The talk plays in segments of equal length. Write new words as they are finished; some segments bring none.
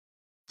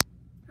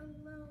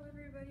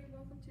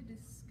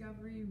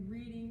Discovery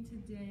reading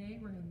today.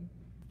 We're in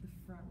the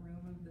front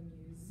room of the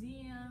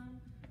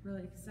museum.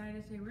 Really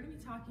excited today. We're going to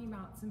be talking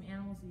about some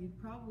animals that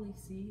you'd probably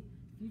see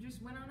if you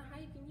just went on a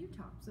hike in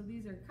Utah. So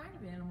these are kind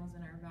of animals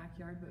in our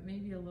backyard, but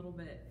maybe a little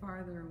bit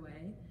farther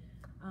away.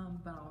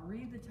 But I'll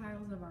read the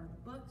titles of our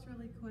books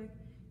really quick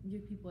and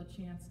give people a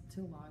chance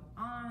to log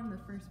on. The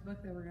first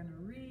book that we're going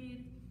to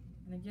read,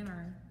 and again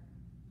our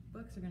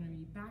books are going to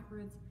be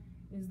backwards,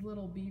 is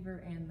Little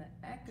Beaver and the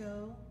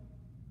Echo.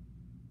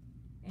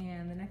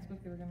 And the next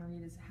book that we're going to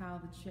read is How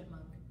the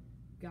Chipmunk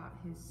Got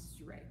His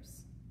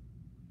Stripes.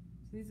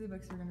 So these are the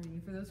books we're going to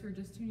read. For those who are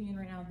just tuning in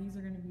right now, these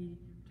are going to be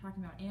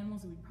talking about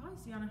animals that we'd probably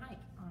see on a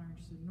hike, on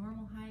just a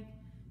normal hike,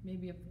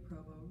 maybe up the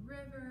Provo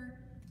River,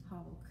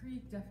 Hobble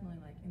Creek, definitely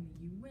like in the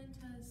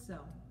Uintas.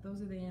 So those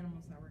are the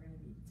animals that we're going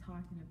to be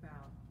talking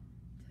about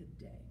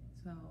today.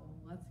 So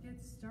let's get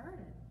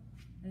started.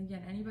 And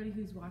again, anybody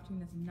who's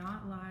watching this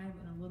not live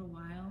in a little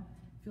while,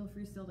 feel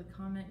free still to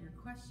comment your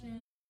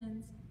questions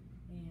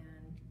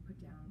and put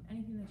down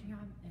anything that you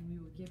have, and we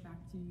will get back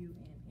to you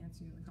and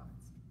answer you in the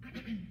comments.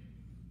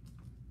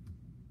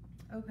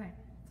 Okay,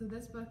 so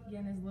this book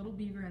again is Little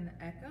Beaver and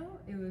the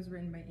Echo. It was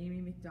written by Amy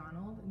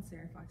McDonald and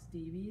Sarah Fox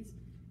Davies,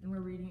 and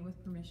we're reading it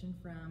with permission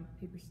from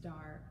Paper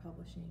Star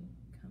Publishing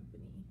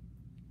Company.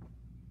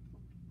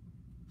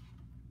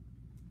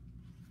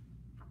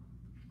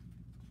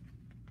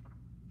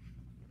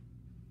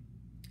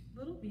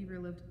 Little Beaver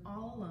lived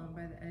all alone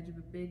by the edge of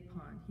a big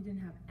pond. He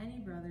didn't have any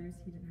brothers,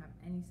 he didn't have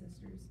any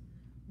sisters.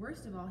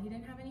 Worst of all, he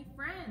didn't have any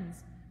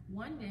friends.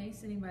 One day,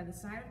 sitting by the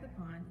side of the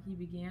pond, he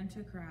began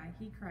to cry.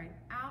 He cried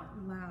out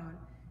loud.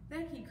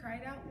 Then he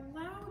cried out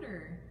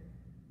louder.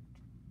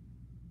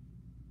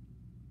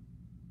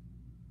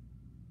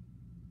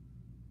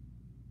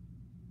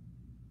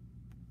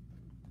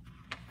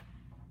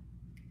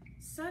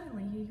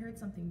 Suddenly, he heard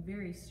something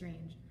very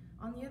strange.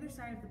 On the other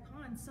side of the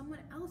pond, someone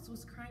else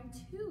was crying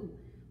too.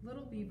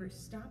 Little Beaver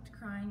stopped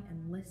crying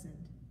and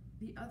listened.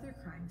 The other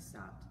crying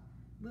stopped.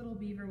 Little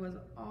Beaver was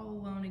all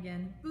alone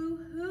again.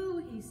 "Boo-hoo,"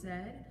 he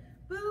said.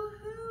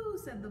 "Boo-hoo,"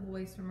 said the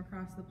voice from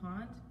across the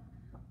pond.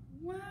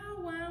 "Wow,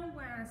 wow,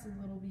 wow,"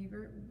 said Little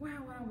Beaver.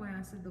 "Wow, wow,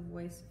 wow," said the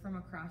voice from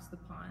across the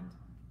pond.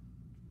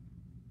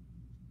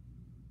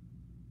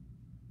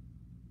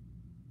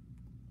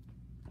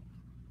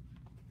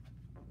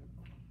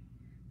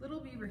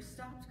 Little Beaver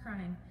stopped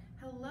crying.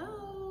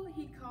 "Hello,"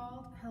 he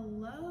called.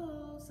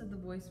 "Hello," said the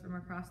voice from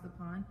across the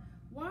pond.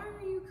 "Why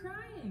are you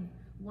crying?"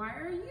 "Why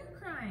are you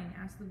crying?"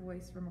 asked the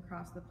voice from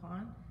across the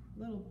pond.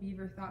 Little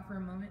Beaver thought for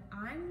a moment.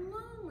 "I'm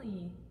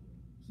lonely,"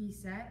 he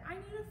said. "I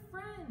need a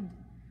friend."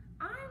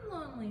 "I'm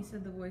lonely,"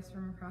 said the voice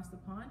from across the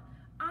pond.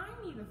 "I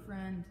need a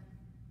friend."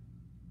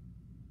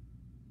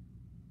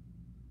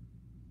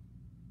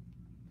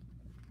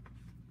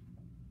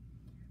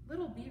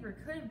 Little Beaver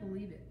couldn't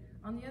believe it.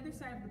 On the other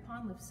side of the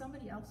pond lived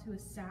somebody else who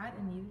was sad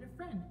and needed a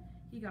friend.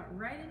 He got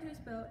right into his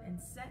boat and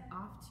set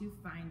off to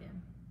find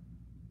him.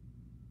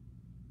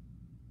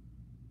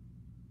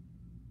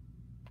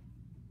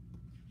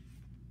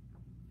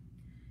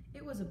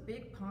 It was a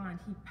big pond.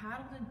 He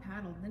paddled and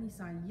paddled. Then he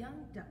saw a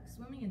young duck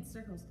swimming in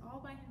circles all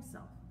by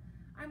himself.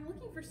 "I'm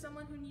looking for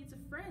someone who needs a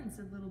friend,"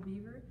 said Little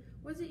Beaver.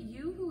 "Was it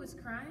you who was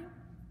crying?"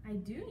 "I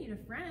do need a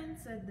friend,"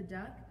 said the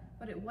duck,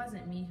 "but it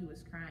wasn't me who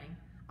was crying."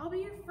 "I'll be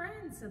your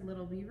friend," said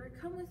Little Beaver.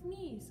 "Come with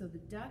me." So the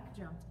duck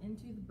jumped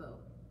into the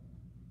boat.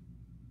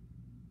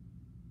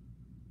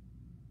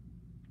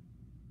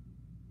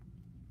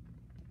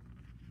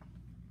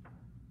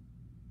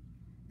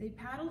 They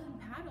paddled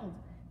and paddled.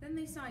 Then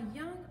they saw a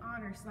young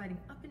otter sliding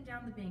up and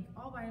down the bank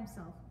all by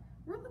himself.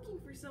 "We're looking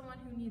for someone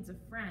who needs a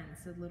friend,"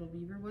 said Little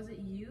Beaver. "Was it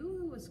you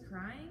who was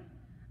crying?"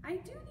 "I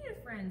do need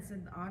a friend,"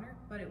 said the otter,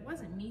 "but it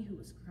wasn't me who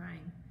was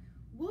crying."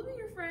 "We'll be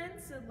your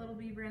friends," said Little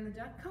Beaver and the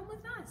duck. "Come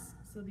with us."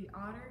 So the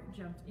otter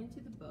jumped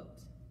into the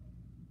boat.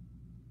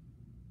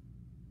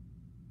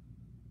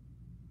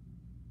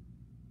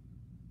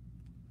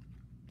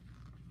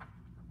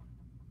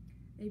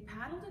 They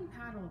paddled and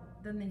paddled.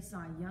 Then they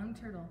saw a young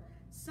turtle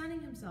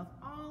sunning himself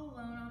all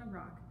alone on a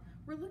rock.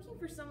 "We're looking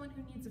for someone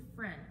who needs a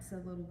friend,"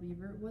 said Little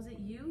Beaver. "Was it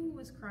you who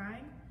was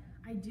crying?"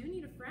 "I do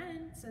need a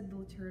friend," said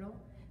the turtle,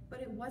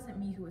 "but it wasn't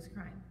me who was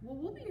crying." "Well,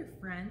 we'll be your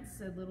friends,"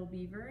 said Little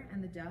Beaver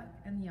and the duck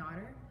and the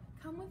otter.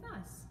 "Come with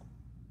us."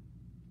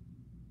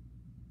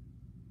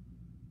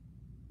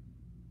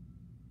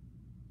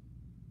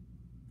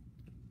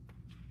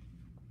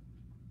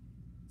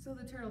 So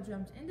the turtle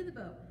jumped into the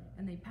boat,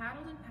 and they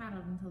paddled and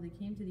paddled until they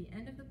came to the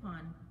end of the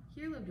pond.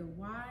 Here lived a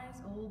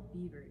wise old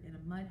beaver in a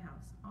mud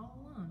house, all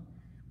alone.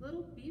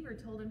 Little Beaver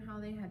told him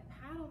how they had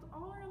paddled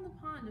all around the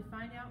pond to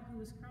find out who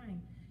was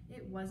crying.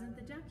 "It wasn't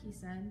the duck," he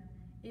said.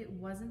 "It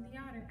wasn't the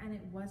otter, and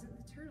it wasn't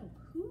the turtle.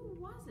 Who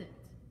was it?"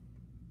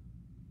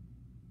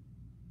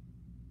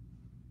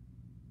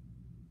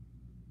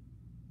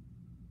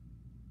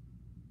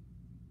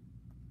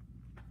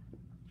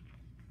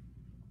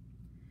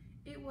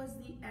 "It was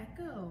the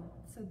Echo,"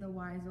 said the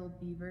wise old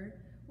beaver.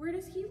 Where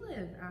does he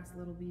live? Asked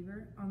Little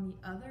Beaver. On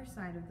the other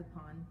side of the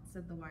pond,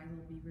 said the wise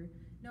Little Beaver.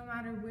 No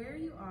matter where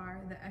you are,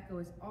 the echo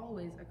is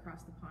always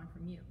across the pond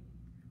from you.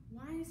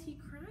 Why is he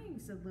crying?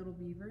 Said Little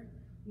Beaver.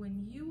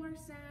 When you are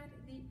sad,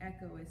 the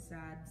echo is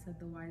sad, said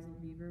the wise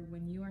Little Beaver.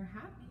 When you are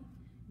happy,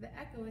 the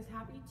echo is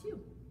happy too.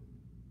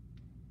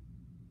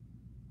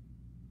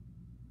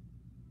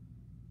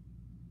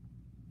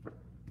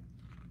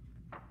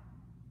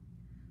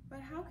 But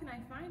how can I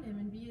find him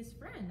and be his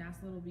friend?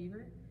 Asked Little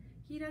Beaver.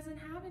 He doesn't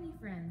have any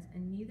friends,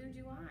 and neither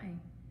do I.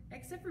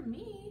 Except for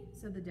me,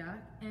 said the duck,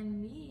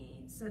 and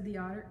me, said the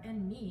otter,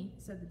 and me,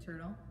 said the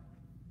turtle.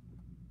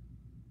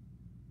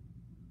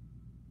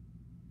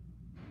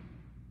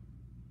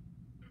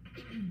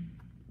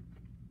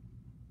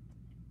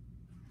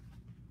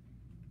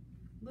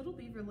 Little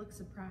Beaver looked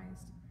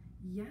surprised.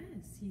 Yes,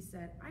 he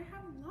said, I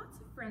have lots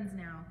of friends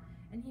now.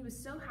 And he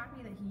was so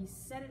happy that he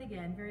said it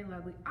again very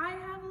loudly. I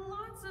have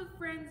lots of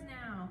friends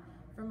now.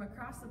 From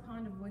across the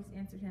pond, a voice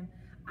answered him.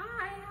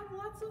 I have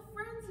lots of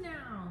friends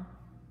now.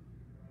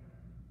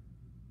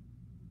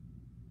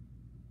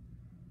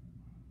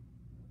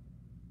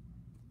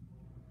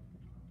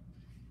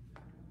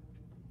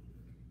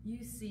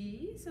 You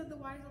see, said the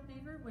wise Little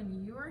Beaver, when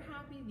you're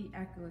happy, the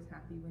echo is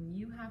happy. When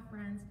you have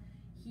friends,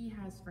 he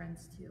has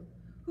friends too.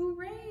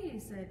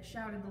 Hooray,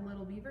 shouted the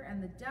Little Beaver,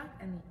 and the duck,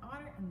 and the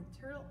otter, and the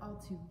turtle all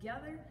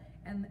together,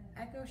 and the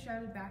echo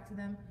shouted back to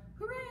them,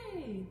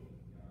 hooray!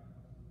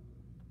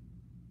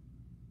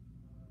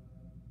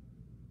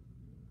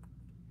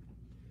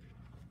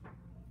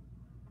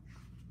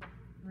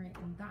 Right,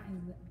 and that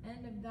is the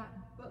end of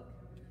that book.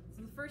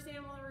 So the first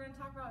animal that we're going to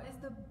talk about is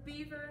the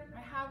beaver. I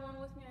have one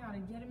with me. I got to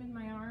get him in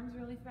my arms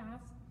really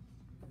fast.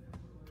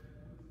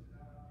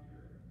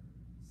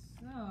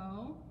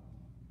 So,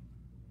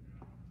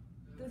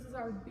 this is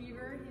our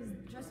beaver. He's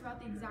just about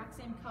the exact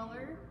same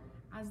color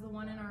as the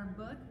one in our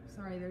book.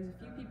 Sorry, there's a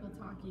few people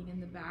talking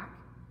in the back.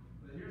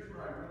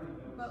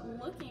 But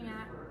looking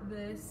at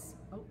this,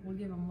 oh, we'll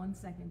give him 1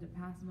 second to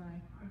pass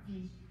by.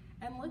 Okay.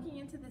 And looking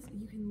into this,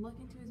 you can look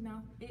into his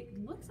mouth. It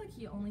looks like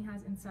he only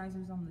has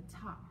incisors on the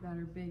top that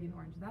are big and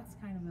orange. That's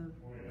kind of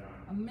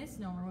a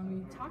misnomer. When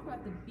we talk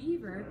about the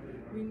beaver,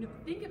 we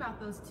think about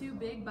those two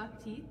big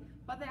buck teeth,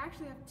 but they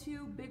actually have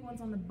two big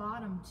ones on the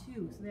bottom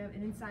too. So they have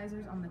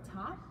incisors on the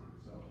top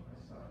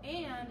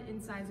and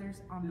incisors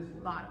on the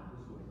bottom.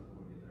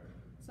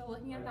 So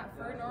looking at that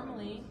fur,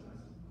 normally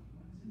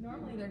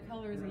their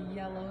color is a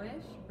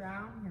yellowish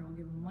brown. Here, we'll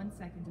give them 1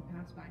 second to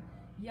pass by.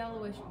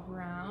 Yellowish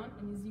brown,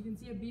 and as you can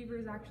see, a beaver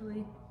is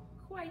actually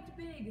quite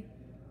big.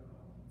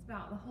 It's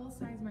about the whole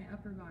size of my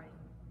upper body.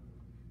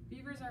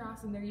 Beavers are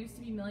awesome. There used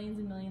to be millions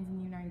and millions in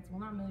the United States,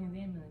 well, not millions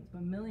and millions,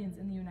 but millions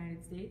in the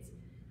United States.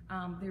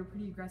 They were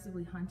pretty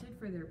aggressively hunted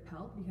for their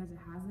pelt because it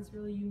has this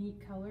really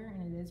unique color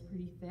and it is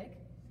pretty thick.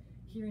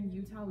 Here in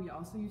Utah, we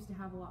also used to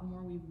have a lot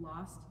more. We've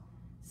lost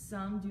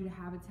some due to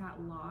habitat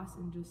loss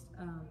and just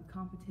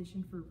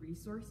competition for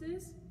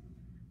resources.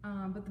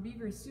 But the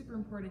beaver is super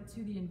important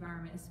to the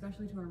environment,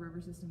 especially to our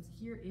river systems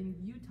here in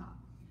Utah.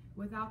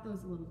 Without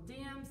those little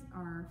dams,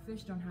 our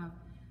fish don't have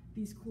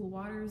these cool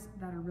waters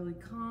that are really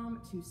calm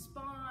to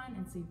spawn,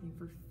 and same thing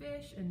for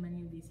fish and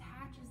many of these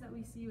hatches that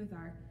we see with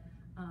our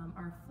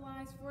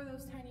flies for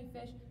those tiny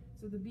fish.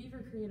 So the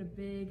beaver create a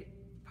big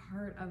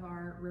part of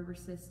our river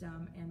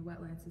system and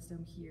wetland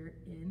system here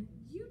in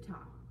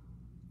Utah.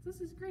 So this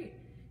is great.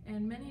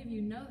 And many of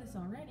you know this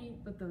already,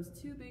 but those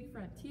two big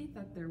front teeth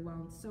that they're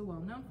so well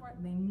known for,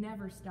 they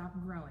never stop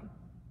growing.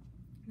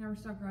 Never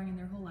stop growing in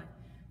their whole life.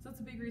 So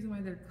that's a big reason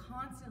why they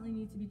constantly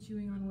need to be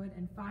chewing on wood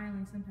and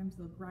filing. Sometimes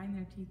they'll grind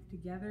their teeth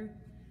together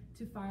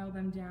to file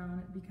them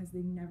down because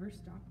they never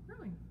stop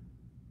growing.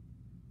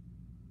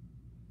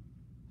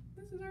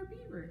 This is our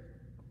beaver.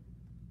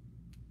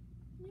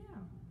 Yeah.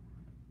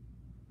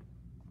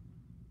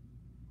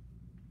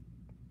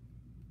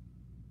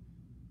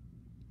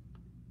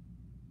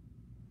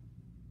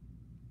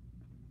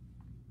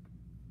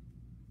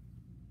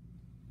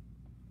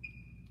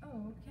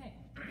 Okay,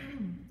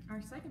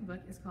 our second book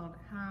is called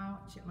How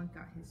Chipmunk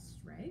Got His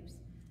Stripes,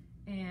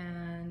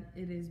 and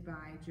it is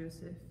by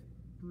Joseph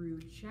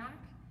Bruchac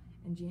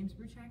and James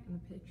Bruchac, and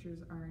the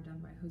pictures are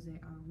done by Jose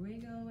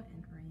Arguello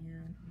and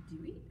Ariane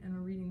Dewey, and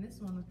we're reading this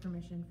one with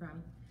permission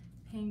from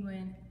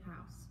Penguin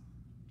House,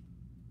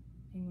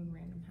 Penguin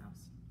Random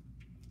House.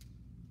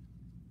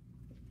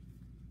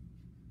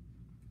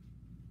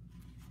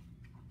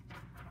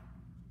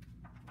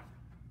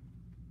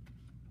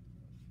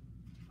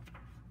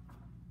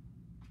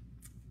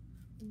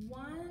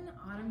 One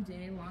autumn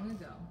day long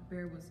ago,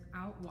 Bear was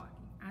out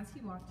walking. As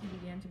he walked, he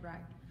began to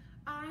brag.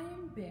 I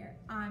am Bear.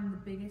 I'm the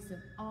biggest of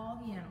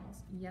all the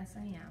animals. Yes,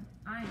 I am.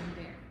 I am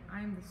Bear.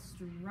 I am the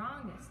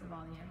strongest of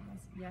all the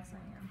animals. Yes,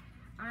 I am.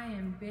 I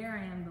am Bear.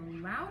 I am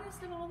the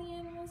loudest of all the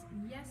animals.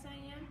 Yes, I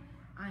am.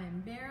 I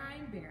am Bear. I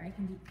am Bear. I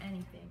can do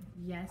anything.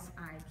 Yes,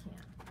 I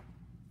can.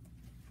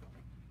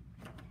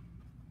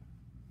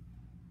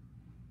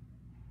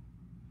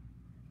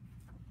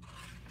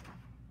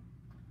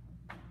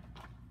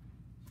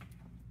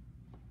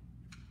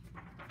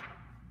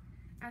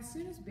 As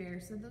soon as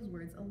Bear said those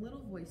words, a little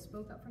voice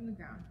spoke up from the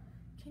ground.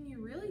 Can you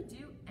really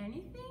do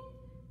anything?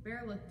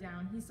 Bear looked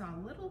down. He saw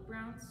a little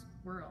brown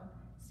squirrel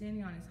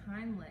standing on his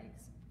hind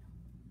legs.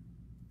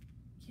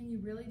 Can you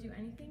really do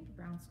anything?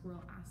 Brown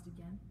Squirrel asked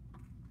again.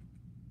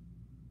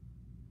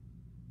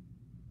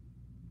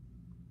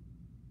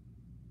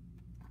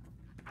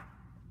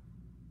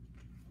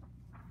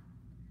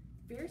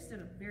 Bear stood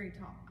up very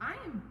tall. I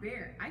am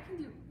Bear. I can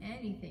do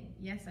anything.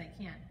 Yes, I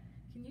can.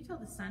 Can you tell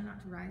the sun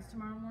not to rise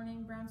tomorrow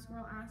morning? Brown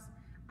Squirrel asked.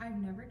 I've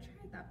never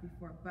tried that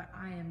before, but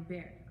I am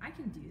Bear. I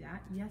can do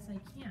that. Yes, I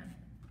can.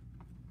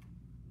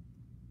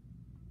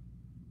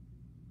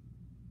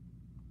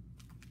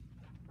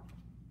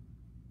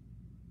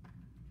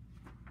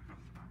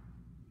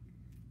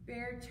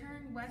 Bear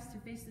turned west to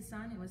face the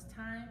sun. It was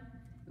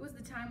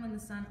the time when the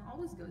sun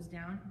always goes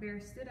down.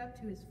 Bear stood up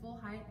to his full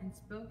height and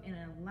spoke in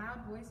a loud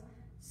voice,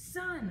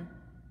 Sun,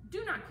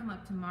 do not come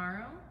up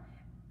tomorrow.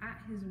 At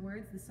his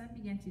words, the sun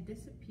began to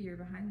disappear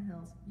behind the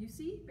hills. You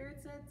see, Bear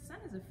said, Sun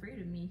is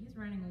afraid of me. He's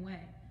running away.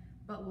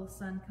 But will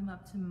sun come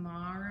up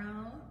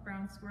tomorrow?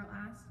 Brown Squirrel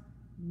asked.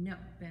 No,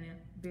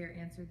 Bear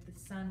answered, the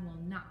sun will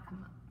not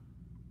come up.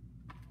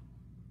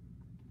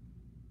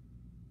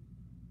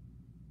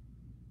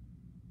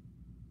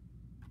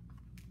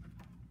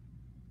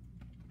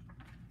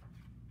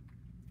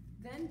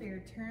 Then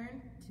Bear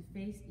turned to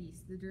face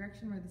east, the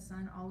direction where the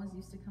sun always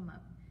used to come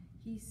up.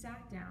 He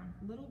sat down.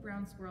 Little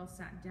Brown Squirrel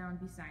sat down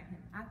beside him.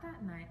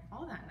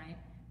 All that night,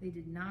 they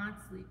did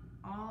not sleep.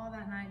 All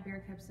that night,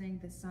 Bear kept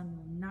saying, the sun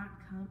will not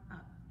come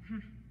up.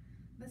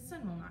 The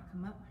sun will not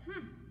come up.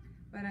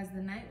 But as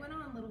the night went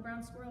on, Little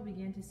Brown Squirrel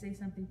began to say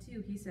something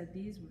too. He said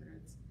these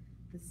words,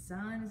 the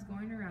sun is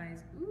going to rise.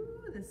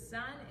 Ooh, the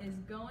sun is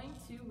going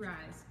to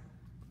rise.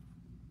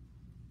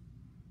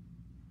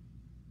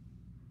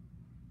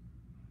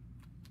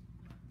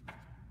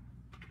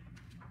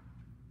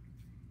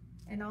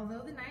 And all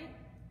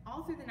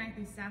through the night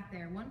they sat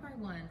there, one by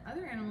one.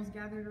 Other animals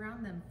gathered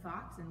around them,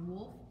 fox and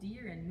wolf,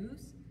 deer and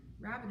moose,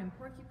 rabbit and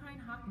porcupine,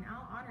 hawk and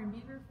owl, otter and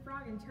beaver,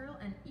 frog and turtle,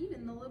 and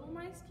even the little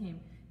mice came.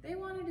 They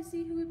wanted to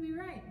see who would be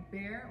right,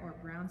 Bear or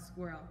Brown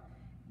Squirrel.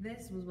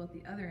 This was what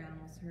the other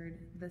animals heard.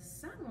 The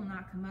sun will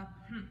not come up.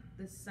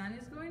 The sun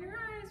is going to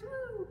rise.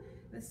 Woo!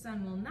 The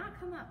sun will not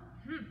come up.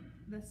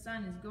 The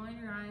sun is going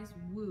to rise.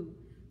 Woo!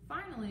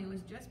 Finally, it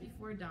was just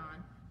before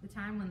dawn, the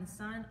time when the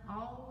sun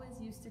always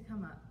used to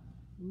come up.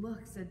 Look,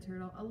 said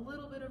Turtle, a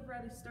little bit of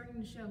red is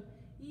starting to show.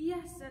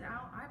 Yes, said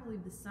Owl, I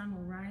believe the sun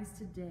will rise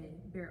today.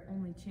 Bear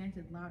only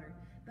chanted louder.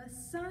 The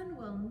sun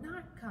will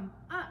not come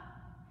up.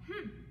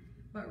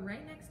 But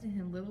right next to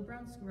him, Little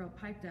Brown Squirrel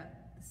piped up,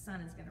 the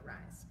sun is going to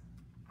rise.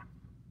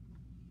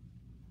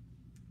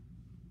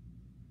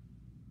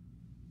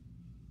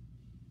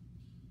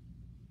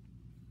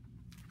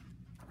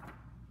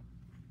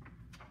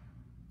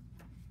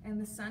 And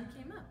the sun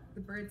came up.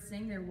 The birds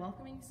sang their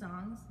welcoming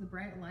songs. The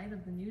bright light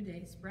of the new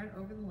day spread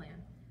over the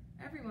land.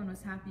 Everyone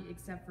was happy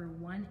except for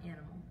one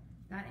animal.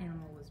 That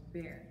animal was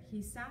Bear.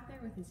 He sat there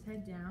with his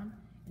head down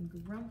and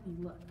grumpy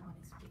look on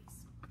his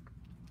face.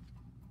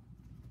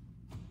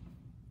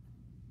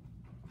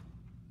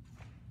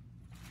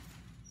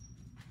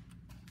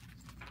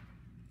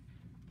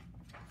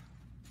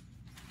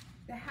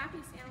 The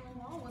happiest animal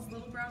of all was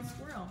Little Brown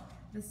Squirrel.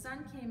 The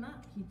sun came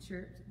up, he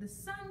chirped. The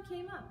sun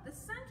came up, the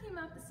sun came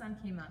up, the sun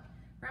came up.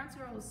 Brown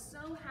Squirrel was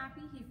so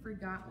happy he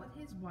forgot what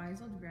his wise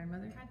old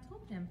grandmother had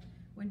told him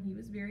when he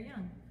was very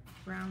young.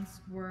 Brown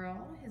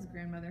Squirrel, his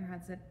grandmother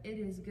had said, it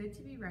is good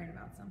to be right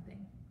about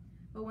something.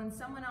 But when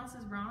someone else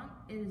is wrong,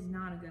 it is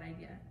not a good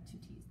idea to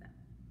tease them.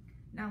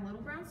 Now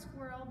Little Brown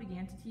Squirrel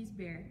began to tease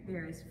Bear.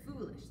 Bear is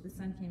foolish, the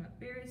sun came up.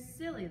 Bear is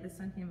silly, the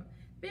sun came up.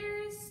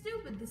 Bear is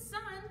stupid, the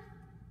sun.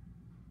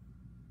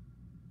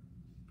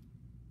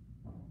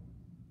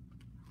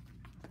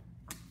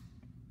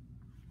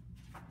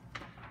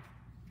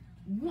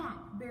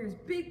 Whomp! Bear's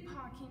big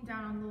paw came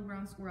down on Little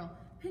Brown Squirrel.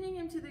 Pinning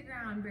him to the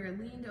ground, Bear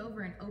leaned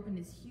over and opened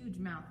his huge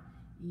mouth.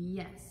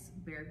 Yes,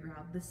 Bear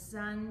growled, the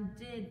sun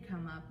did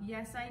come up.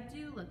 Yes, I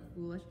do look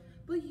foolish,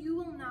 but you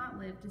will not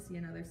live to see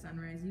another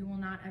sunrise. You will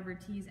not ever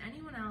tease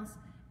anyone else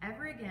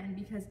ever again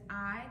because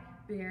I,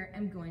 Bear,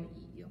 am going to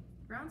eat you.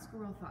 Brown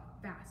Squirrel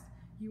thought fast.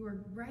 You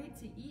are right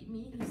to eat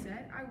me, he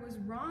said. I was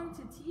wrong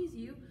to tease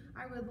you.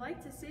 I would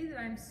like to say that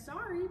I'm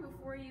sorry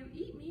before you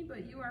eat me,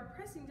 but you are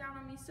pressing down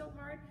on me so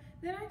hard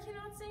that I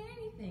cannot say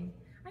anything.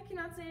 I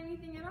cannot say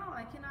anything at all.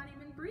 I cannot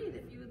even breathe.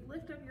 If you would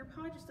lift up your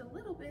paw just a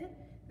little bit,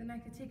 then I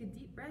could take a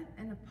deep breath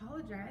and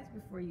apologize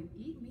before you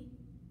eat me.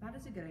 That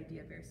is a good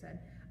idea, Bear said.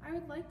 I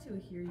would like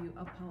to hear you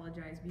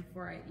apologize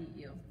before I eat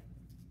you.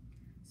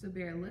 So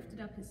Bear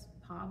lifted up his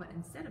paw, but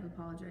instead of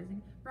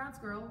apologizing, Brown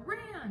Squirrel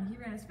ran. He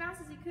ran as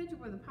fast as he could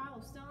toward the pile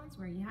of stones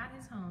where he had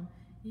his home.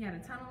 He had a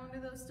tunnel under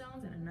those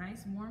stones and a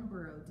nice warm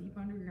burrow deep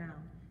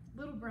underground.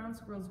 Little Brown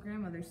Squirrel's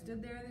grandmother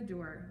stood there in the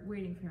door,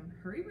 waiting for him.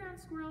 Hurry, Brown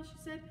Squirrel, she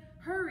said.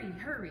 Hurry,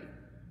 hurry.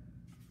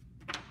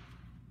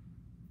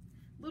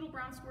 Little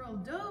Brown Squirrel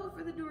dove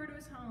for the door to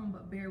his home,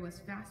 but Bear was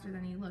faster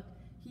than he looked.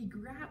 He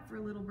grabbed for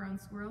little brown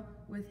squirrel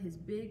with his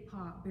big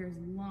paw. Bear's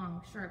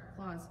long, sharp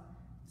claws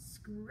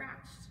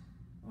scratched.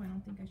 Oh, I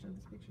don't think I showed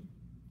this picture.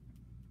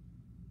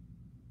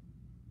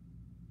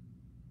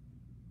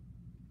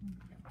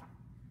 Okay.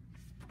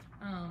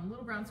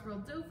 Little brown squirrel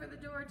dove for the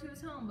door to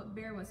his home, but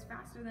Bear was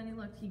faster than he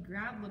looked. He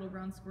grabbed little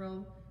brown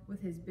squirrel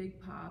with his big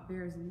paw.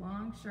 Bear's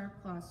long,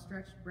 sharp claws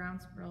stretched brown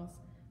squirrel's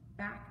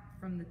back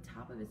from the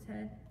top of his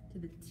head to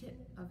the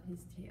tip of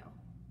his tail.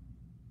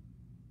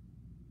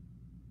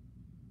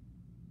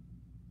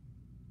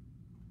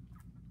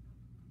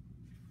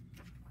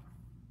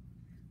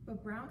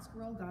 But brown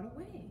squirrel got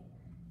away.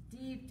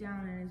 Deep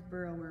down in his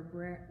burrow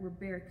where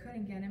Bear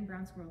couldn't get him,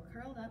 brown squirrel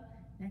curled up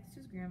next to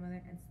his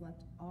grandmother and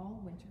slept all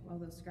winter while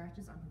those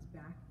scratches on his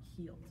back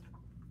healed.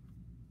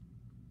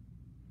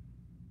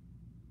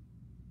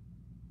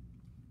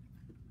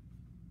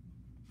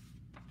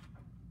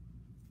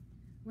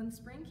 When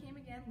spring came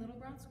again, little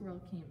brown squirrel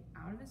came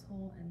out of his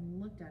hole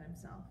and looked at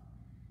himself.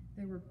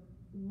 There were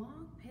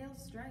long pale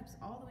stripes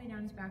all the way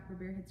down his back where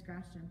Bear had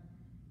scratched him.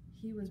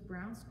 He was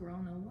brown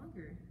squirrel no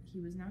longer. He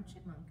was now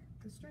Chipmunk,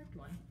 the striped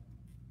one.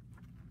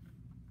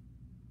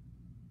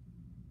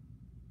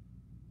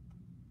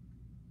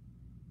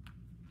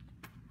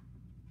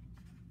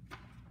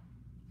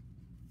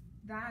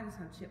 That is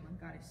how Chipmunk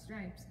got his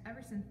stripes.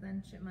 Ever since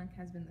then, Chipmunk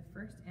has been the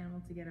first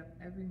animal to get up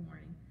every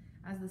morning.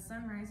 As the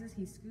sun rises,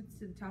 he scoots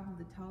to the top of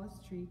the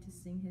tallest tree to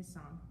sing his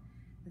song.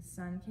 The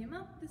sun came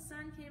up, the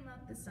sun came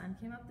up, the sun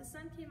came up, the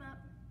sun came up.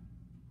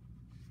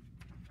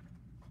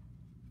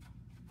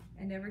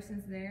 And ever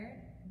since there,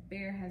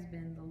 Bear has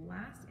been the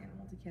last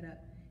animal to get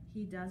up.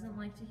 He doesn't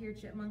like to hear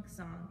Chipmunk's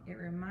song. It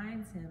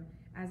reminds him,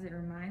 as it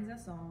reminds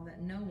us all,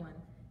 that no one,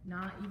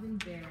 not even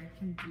Bear,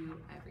 can do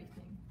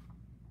everything.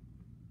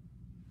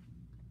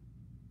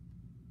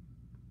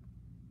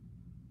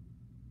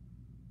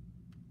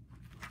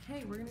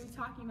 Okay, we're going to be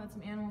talking about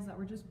some animals that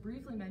were just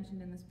briefly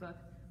mentioned in this book.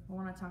 I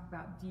want to talk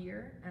about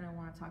deer and I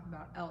want to talk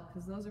about elk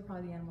because those are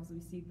probably the animals that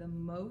we see the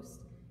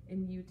most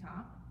in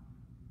Utah.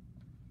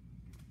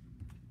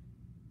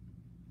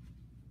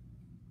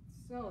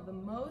 So the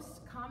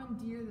most common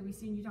deer that we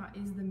see in Utah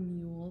is the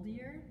mule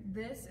deer.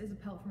 This is a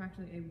pelt from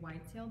actually a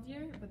white-tailed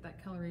deer, but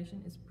that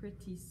coloration is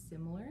pretty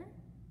similar.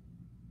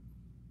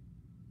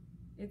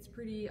 It's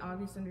pretty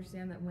obvious to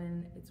understand that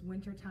when it's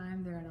winter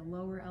time, they're at a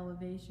lower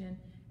elevation,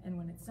 and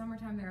when it's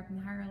summertime, they're up in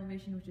the higher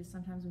elevation, which is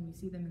sometimes when we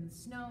see them in the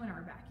snow in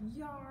our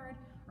backyard,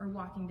 or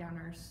walking down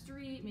our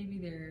street. Maybe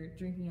they're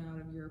drinking out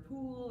of your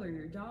pool or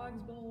your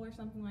dog's bowl or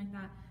something like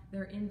that.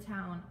 They're in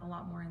town a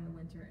lot more in the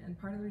winter, and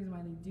part of the reason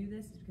why they do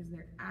this is because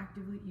they're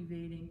actively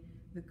evading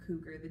the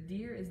cougar. The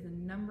deer is the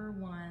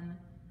 #1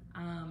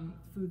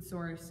 food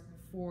source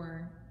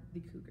for the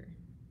cougar,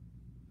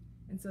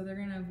 and so they're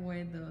going to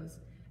avoid those.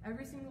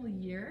 Every single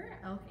year,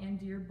 elk and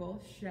deer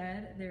both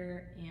shed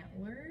their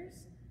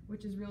antlers,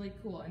 which is really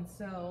cool. And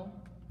so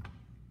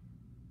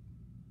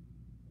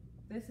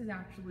this is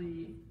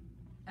actually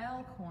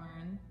elk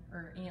horn,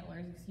 or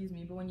antlers, excuse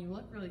me, but when you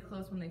look really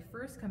close, when they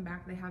first come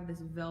back, they have this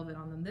velvet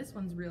on them. This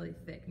one's really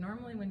thick.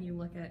 Normally when you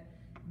look at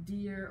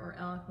deer or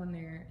elk when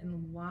they're in the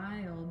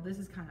wild, this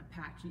is kind of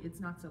patchy. It's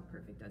not so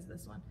perfect as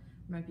this one.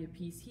 There might be a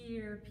piece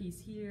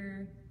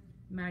here,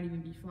 might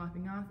even be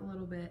flopping off a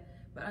little bit,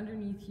 but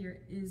underneath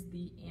here is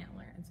the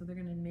antler. And so they're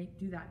gonna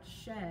do that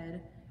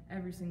shed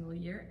every single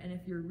year. And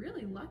if you're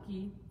really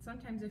lucky,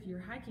 sometimes if you're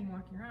hiking,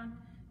 walking around,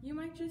 you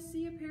might just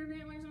see a pair of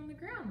antlers on the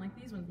ground like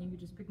these ones, and you could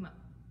just pick them up.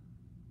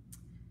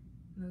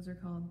 And those are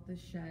called the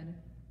shed.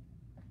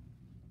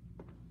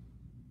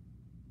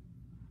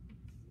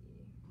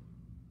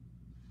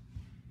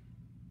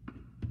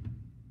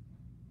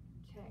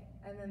 Okay,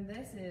 and then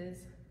this is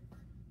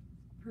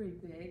pretty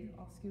big.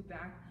 I'll scoot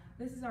back.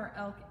 This is our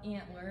elk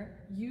antler.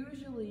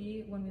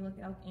 Usually when we look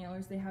at elk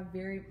antlers, they have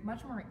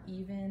much more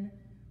even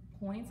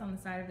points on the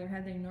side of their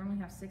head. They normally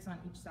have 6 on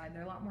each side.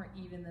 They're a lot more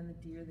even than the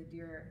deer. The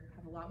deer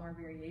have a lot more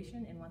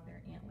variation in what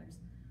their antlers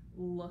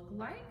look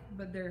like,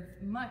 but they're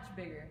much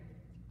bigger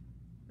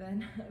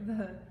than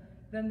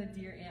the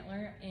deer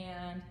antler.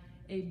 And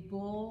a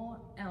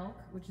bull elk,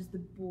 which is the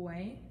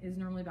boy, is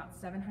normally about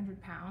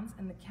 700 pounds,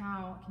 and the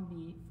cow can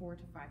be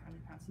 400 to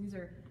 500 pounds. So these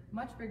are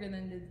much bigger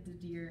than the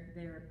deer.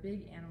 They are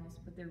big animals,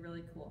 but they're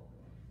really cool.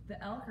 The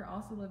elk are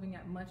also living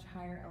at much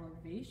higher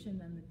elevation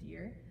than the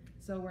deer.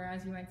 So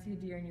whereas you might see a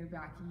deer in your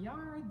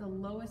backyard, the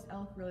lowest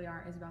elk really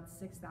is about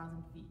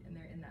 6,000 feet, and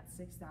they're in that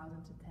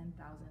 6,000 to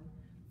 10,000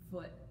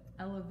 foot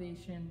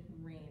elevation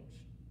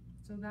range.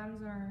 So that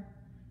is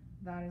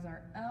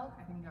our elk.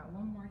 I think I got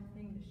one more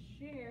thing to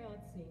share.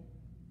 Let's see.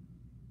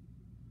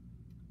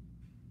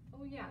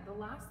 Oh yeah, the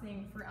last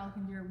thing for elk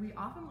and deer, we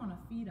often want to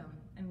feed them,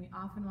 and we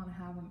often want to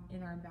have them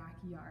in our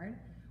backyard.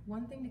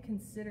 One thing to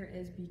consider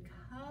is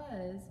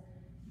because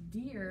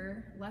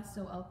deer, less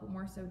so elk, but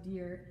more so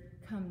deer,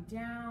 come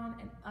down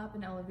and up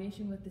in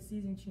elevation with the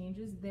season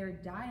changes, their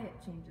diet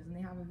changes, and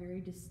they have a very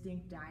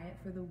distinct diet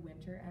for the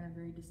winter and a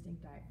very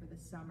distinct diet for the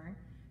summer.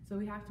 So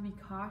we have to be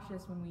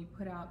cautious when we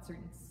put out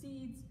certain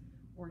seeds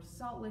or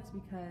salt licks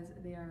because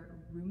they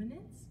are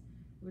ruminants.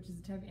 which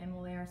is the type of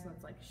animal they are. So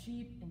it's like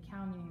sheep and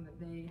cow, meaning that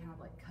they have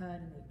like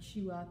cud and they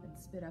chew up and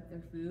spit up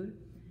their food.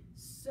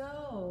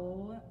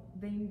 So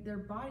their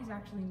bodies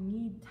actually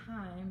need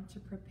time to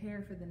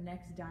prepare for the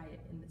next diet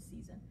in the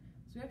season.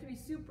 So we have to be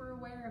super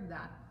aware of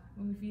that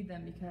when we feed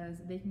them, because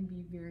they can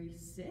be very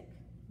sick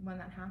when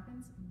that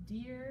happens.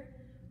 Deer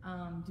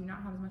do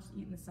not have as much to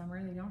eat in the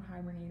summer. They don't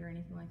hibernate or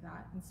anything like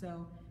that. And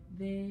so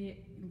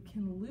they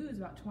can lose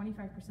about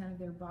 25% of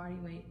their body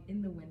weight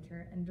in the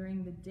winter, and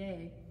during the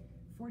day,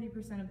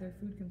 40% of their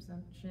food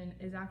consumption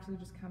is actually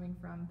just coming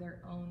from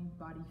their own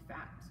body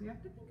fat. So you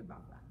have to think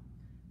about that.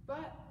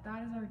 But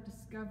that is our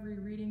discovery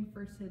reading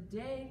for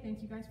today.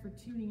 Thank you guys for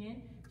tuning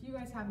in. If you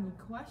guys have any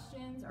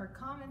questions or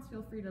comments,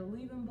 feel free to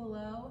leave them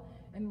below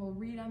and we'll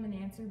read them and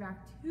answer back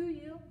to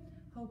you.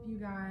 Hope you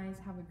guys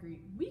have a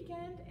great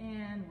weekend,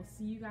 and we'll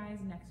see you guys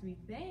next week.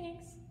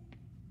 Thanks.